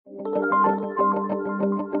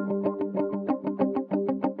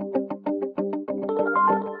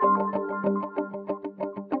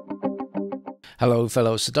Hello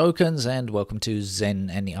fellow Sudokans and welcome to Zen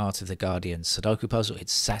and the Art of the Guardian Sudoku Puzzle.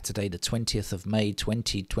 It's Saturday the 20th of May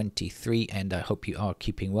 2023 and I hope you are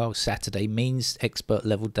keeping well. Saturday means expert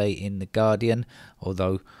level day in the Guardian,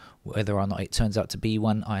 although whether or not it turns out to be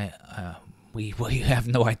one, we have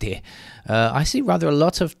no idea. I see rather a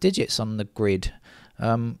lot of digits on the grid.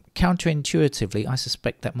 Counterintuitively, I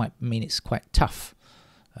suspect that might mean it's quite tough.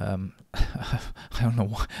 I don't know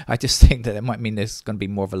why. I just think that it might mean there's going to be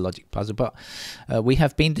more of a logic puzzle, but we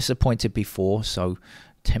have been disappointed before, so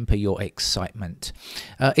temper your excitement.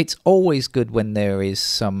 It's always good when there is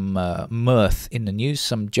some mirth in the news,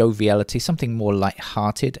 some joviality, something more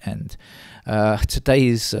light-hearted, and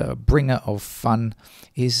today's bringer of fun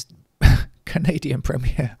is Canadian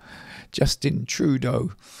Premier Justin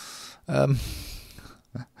Trudeau.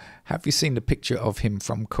 Have you seen the picture of him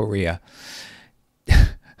from Korea?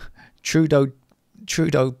 Trudeau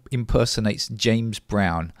impersonates James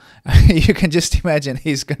Brown. You can just imagine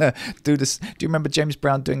he's gonna do this. Do you remember James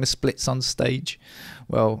Brown doing the splits on stage?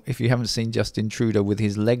 Well, if you haven't seen Justin Trudeau with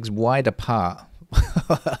his legs wide apart,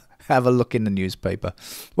 have a look in the newspaper.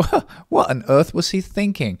 What on earth was he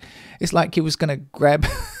thinking? It's like he was gonna grab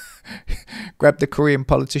the Korean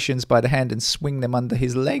politicians by the hand and swing them under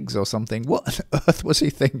his legs or something. What on earth was he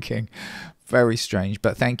thinking? Very strange,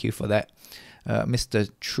 but thank you for that, Mr.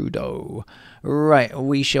 Trudeau. Right,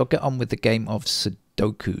 we shall get on with the game of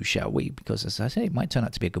Sudoku, shall we? Because as I say, it might turn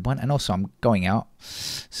out to be a good one. And also, I'm going out.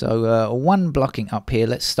 So, one blocking up here.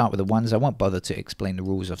 Let's start with the ones. I won't bother to explain the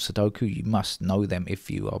rules of Sudoku. You must know them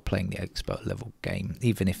if you are playing the expert level game,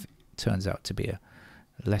 even if it turns out to be a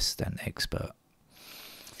less than expert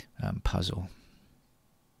puzzle.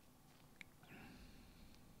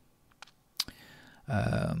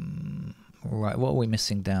 Right, what are we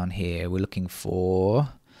missing down here? We're looking for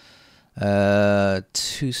 2,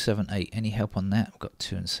 7, 8. Any help on that? We've got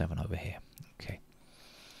 2 and 7 over here. Okay.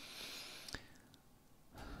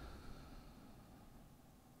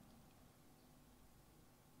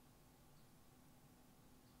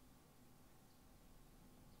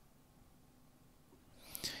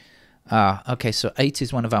 Okay, so 8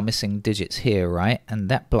 is one of our missing digits here, right? And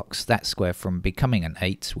that blocks that square from becoming an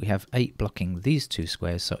 8. We have 8 blocking these 2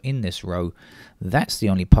 squares, so in this row, that's the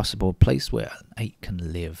only possible place where an 8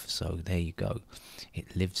 can live. So there you go.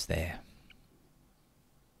 It lives there.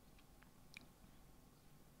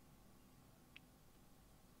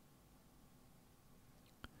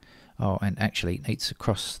 Oh, and actually, 8's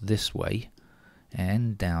across this way,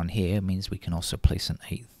 and down here means we can also place an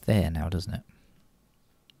 8 there now, doesn't it?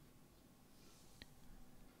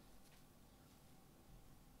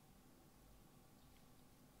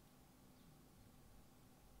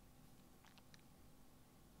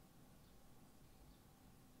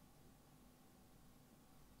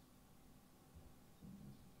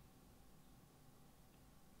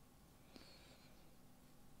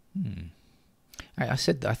 I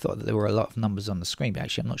said that I thought that there were a lot of numbers on the screen, but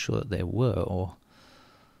actually I'm not sure that there were, or.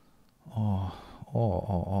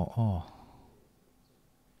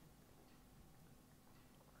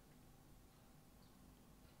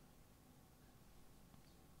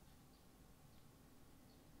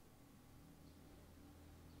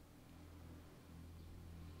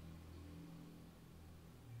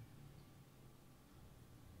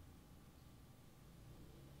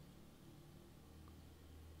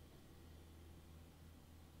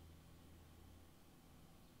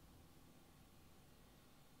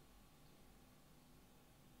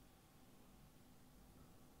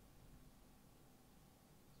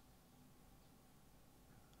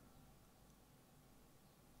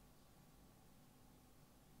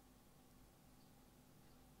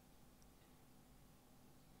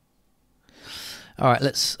 Alright,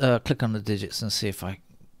 let's click on the digits and see if I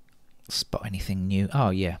spot anything new.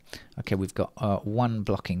 Oh yeah, okay, we've got 1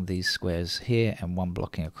 blocking these squares here and 1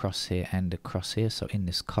 blocking across here and across here. So in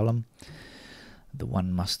this column, the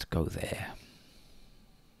 1 must go there.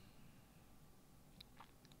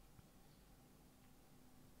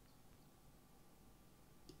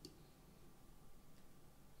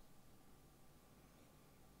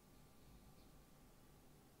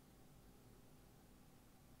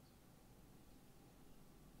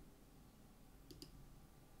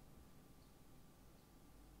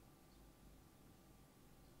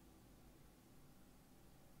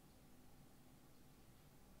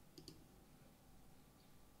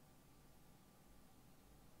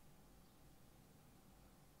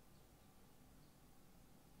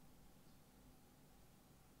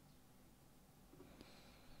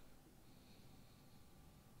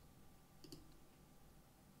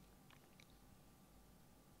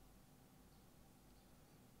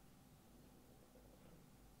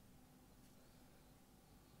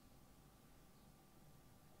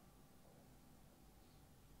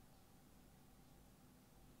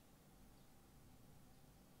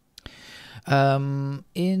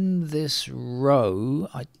 In this row,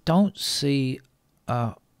 I don't see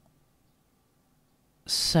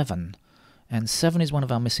 7. And 7 is one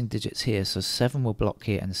of our missing digits here, so 7 will block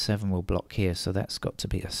here and 7 will block here, so that's got to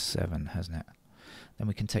be a 7, hasn't it? Then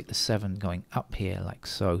we can take the 7 going up here like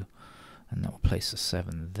so, and that will place a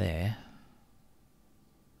 7 there.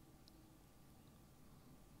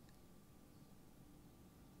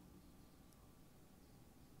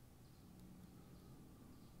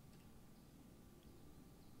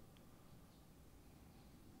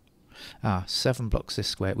 Ah, 7 blocks this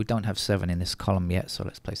square. We don't have 7 in this column yet, so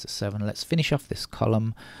let's place a 7. Let's finish off this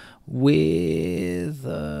column with...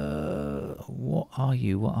 what are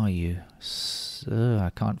you? What are you?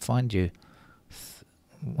 I can't find you.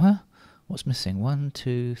 What? What's missing? 1,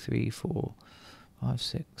 2, 3, 4, 5,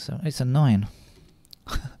 6, 7... It's a 9.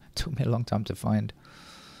 Took me a long time to find.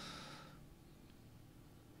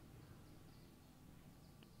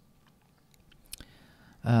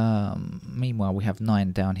 Meanwhile, we have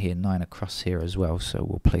 9 down here, 9 across here as well, so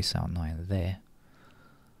we'll place our 9 there.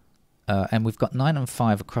 And we've got 9 and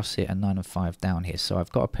 5 across here and 9 and 5 down here, so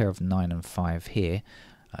I've got a pair of 9 and 5 here.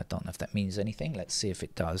 I don't know if that means anything. Let's see if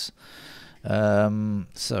it does.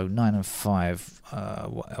 So 9 and 5,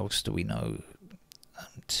 what else do we know?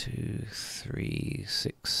 2, 3,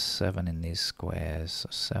 6, 7 in these squares, so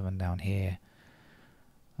 7 down here.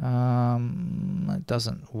 It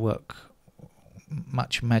doesn't work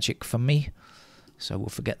much magic for me, so we'll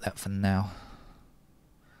forget that for now.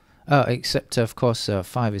 Except of course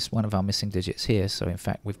 5 is one of our missing digits here, so in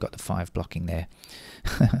fact we've got the 5 blocking there.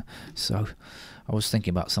 So I was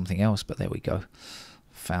thinking about something else, but there we go.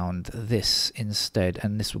 Found this instead,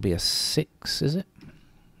 and this will be a 6, is it?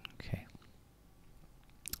 Okay.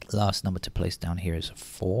 Last number to place down here is a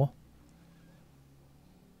 4.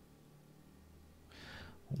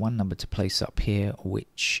 One number to place up here,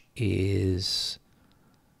 which is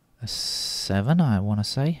a 7, I want to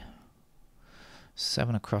say.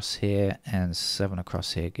 7 across here and 7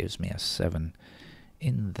 across here gives me a 7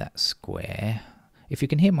 in that square. If you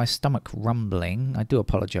can hear my stomach rumbling, I do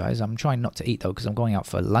apologize. I'm trying not to eat though, because I'm going out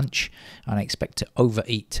for lunch and I expect to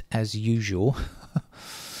overeat as usual.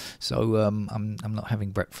 So I'm not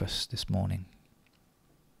having breakfast this morning.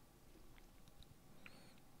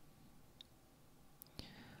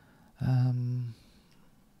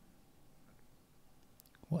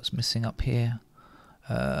 What's missing up here?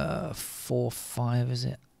 4, 5, is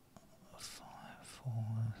it? 5, 4,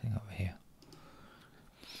 I think over here.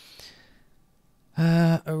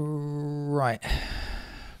 Right.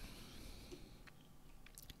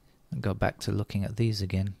 I'll go back to looking at these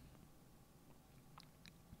again.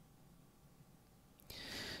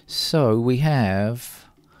 So we have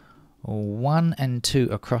 1 and 2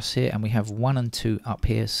 across here, and we have 1 and 2 up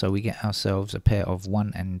here, so we get ourselves a pair of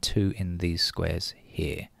 1 and 2 in these squares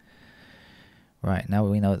here. Right, now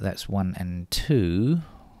we know that that's 1 and 2.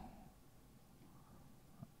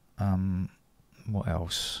 What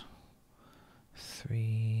else?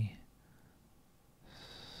 3,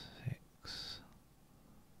 6,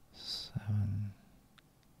 7,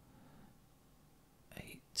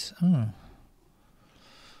 8.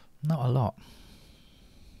 Not a lot.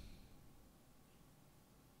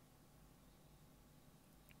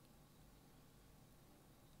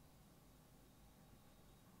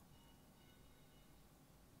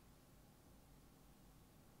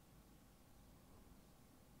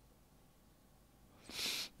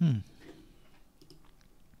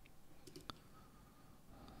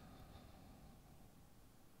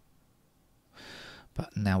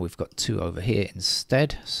 But now we've got 2 over here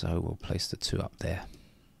instead, so we'll place the 2 up there.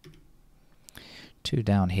 2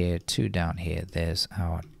 down here, 2 down here. There's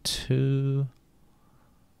our 2.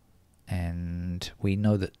 And we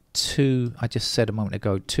know that 2, I just said a moment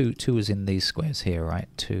ago, 2 is in these squares here, right?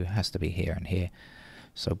 2 has to be here and here.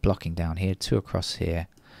 So blocking down here, 2 across here,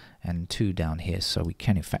 and 2 down here. So we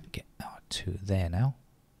can in fact get our 2 there now.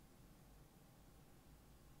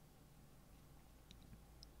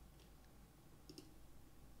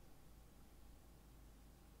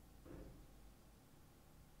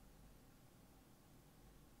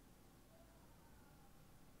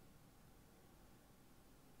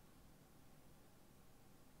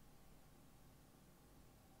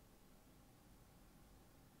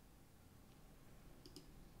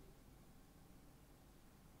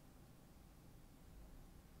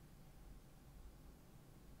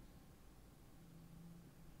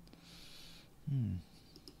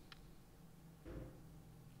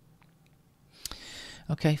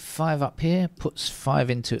 Okay, 5 up here puts 5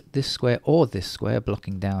 into this square or this square,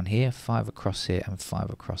 blocking down here. 5 across here and 5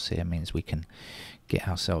 across here means we can get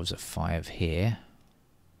ourselves a 5 here.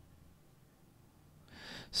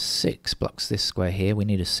 6 blocks this square here. We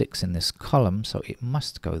need a 6 in this column, so it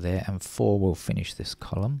must go there, and 4 will finish this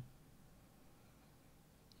column.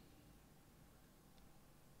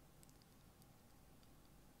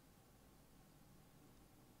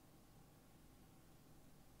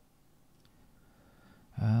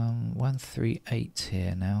 One, 3, 8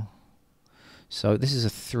 here now. So this is a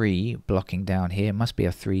 3 blocking down here. It must be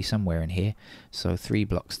a 3 somewhere in here. So 3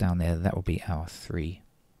 blocks down there. That will be our 3.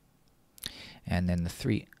 And then the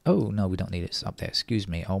 3. Oh no, we don't need it. It's up there. Excuse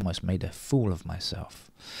me. I almost made a fool of myself.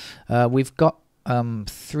 We've got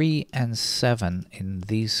 3 and 7 in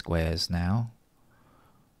these squares now.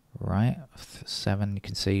 Right, 7 you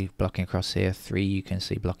can see blocking across here, 3 you can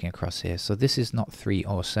see blocking across here. So this is not 3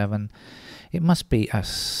 or 7. It must be a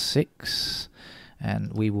 6,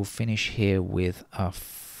 and we will finish here with a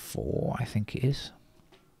 4, I think it is.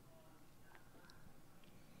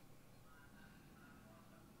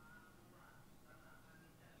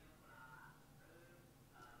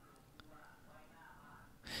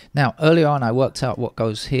 Now, earlier on I worked out what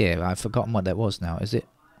goes here. I've forgotten what that was now. Is it?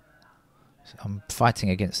 I'm fighting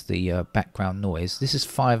against the background noise. This is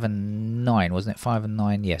 5 and 9, wasn't it? 5 and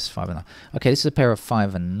 9? Yes, 5 and 9. Okay, this is a pair of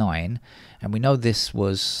 5 and 9. And we know this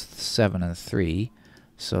was 7 and 3.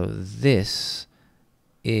 So this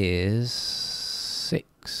is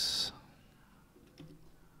 6.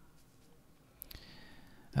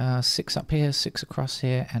 6 up here, 6 across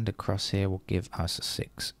here, and across here will give us a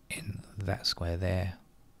 6 in that square there.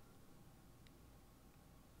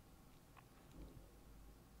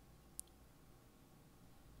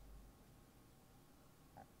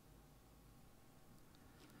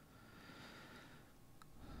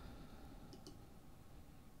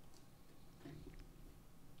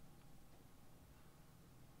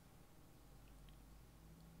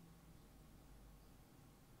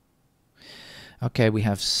 Okay, we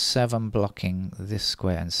have 7 blocking this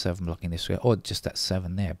square and 7 blocking this square, or just that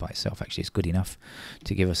 7 there by itself actually is good enough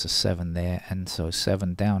to give us a 7 there. And so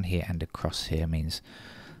 7 down here and across here means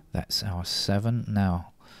that's our 7.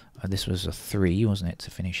 Now, this was a 3, wasn't it, to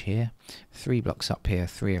finish here? 3 blocks up here,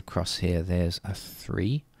 3 across here, there's a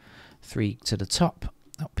 3. 3 to the top,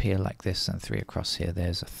 up here like this, and 3 across here,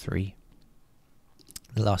 there's a 3.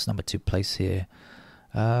 The last number to place here,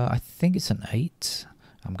 I think it's an 8.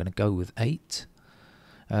 I'm going to go with 8.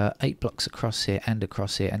 8 blocks across here and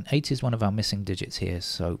across here, and 8 is one of our missing digits here,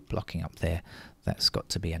 so blocking up there, that's got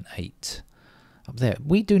to be an 8. Up there,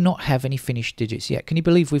 we do not have any finished digits yet. Can you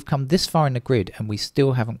believe we've come this far in the grid and we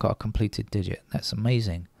still haven't got a completed digit? That's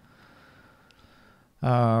amazing.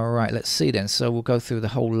 Alright, let's see then. So we'll go through the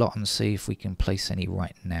whole lot and see if we can place any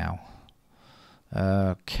right now.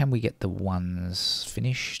 Can we get the 1s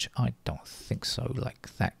finished? I don't think so,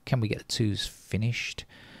 like that. Can we get the 2s finished?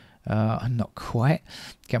 Not quite.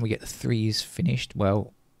 Can we get the 3s finished?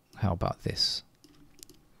 Well, how about this?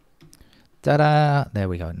 Ta-da! There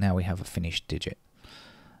we go. Now we have a finished digit.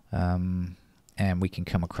 And we can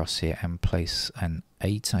come across here and place an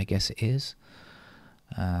 8, I guess it is.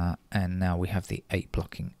 And now we have the 8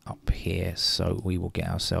 blocking up here, so we will get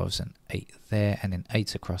ourselves an 8 there and an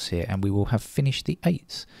 8 across here, and we will have finished the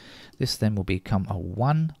 8s. This then will become a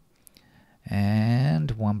 1,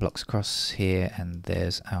 and 1 blocks across here, and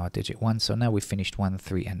there's our digit 1. So now we've finished 1,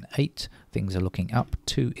 3 and 8. Things are looking up.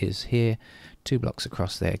 2 is here, 2 blocks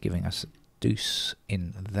across there, giving us a deuce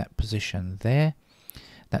in that position there.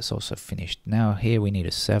 That's also finished. Now here we need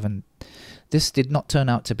a 7. This did not turn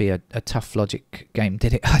out to be a tough logic game,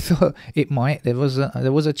 did it? I thought it might. There was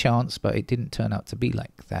a chance, but it didn't turn out to be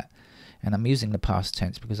like that. And I'm using the past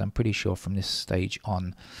tense because I'm pretty sure from this stage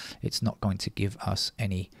on it's not going to give us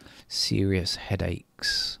any serious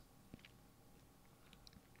headaches.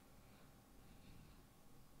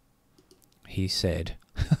 He said,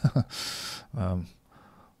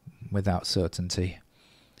 without certainty.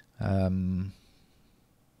 5.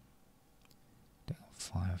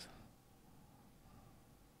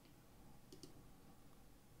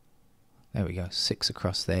 There we go, 6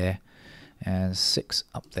 across there, and 6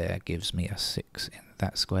 up there gives me a 6 in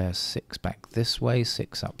that square. 6 back this way,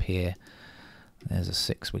 6 up here. There's a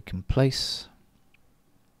 6 we can place.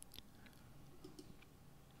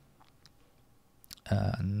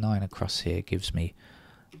 9 across here gives me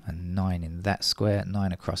a 9 in that square.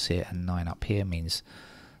 9 across here and 9 up here means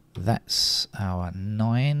that's our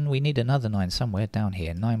 9. We need another 9 somewhere down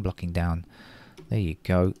here. 9 blocking down. There you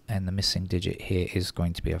go. And the missing digit here is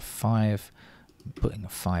going to be a 5. Putting a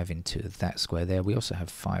 5 into that square there. We also have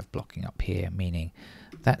 5 blocking up here, meaning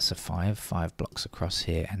that's a 5. 5 blocks across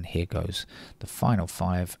here, and here goes the final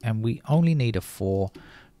 5. And we only need a 4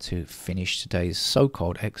 to finish today's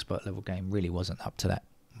so-called expert level game. Really wasn't up to that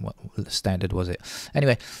what standard was it?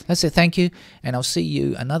 Anyway, that's it. Thank you, and I'll see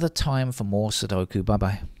you another time for more Sudoku. Bye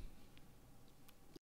bye.